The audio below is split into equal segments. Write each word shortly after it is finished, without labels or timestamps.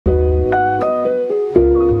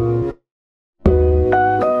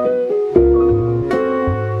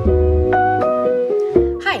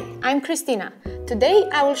I'm Cristina. Today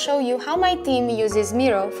I will show you how my team uses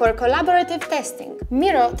Miro for collaborative testing.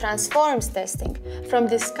 Miro transforms testing from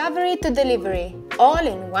discovery to delivery, all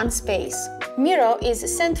in one space. Miro is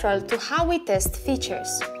central to how we test features.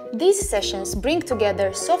 These sessions bring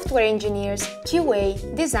together software engineers,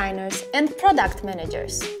 QA, designers, and product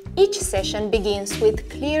managers. Each session begins with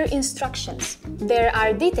clear instructions. There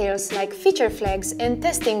are details like feature flags and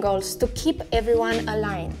testing goals to keep everyone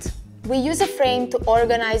aligned. We use a frame to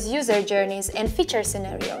organize user journeys and feature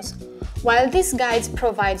scenarios. While these guides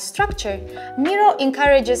provide structure, Miro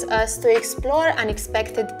encourages us to explore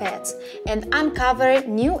unexpected paths and uncover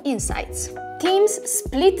new insights. Teams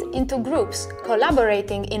split into groups,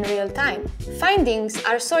 collaborating in real time. Findings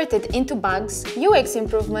are sorted into bugs, UX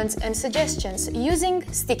improvements and suggestions using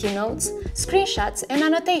sticky notes, screenshots and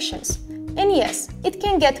annotations. And yes, it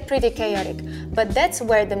can get pretty chaotic, but that's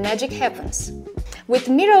where the magic happens. With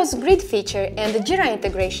Miro's grid feature and the Jira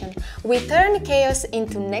integration, we turn chaos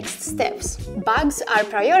into next steps. Bugs are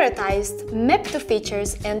prioritized, mapped to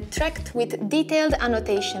features, and tracked with detailed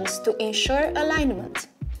annotations to ensure alignment.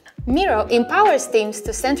 Miro empowers teams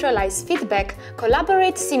to centralize feedback,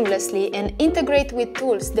 collaborate seamlessly, and integrate with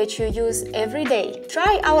tools that you use every day.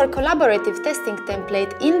 Try our collaborative testing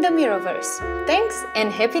template in the Miroverse. Thanks and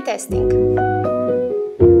happy testing!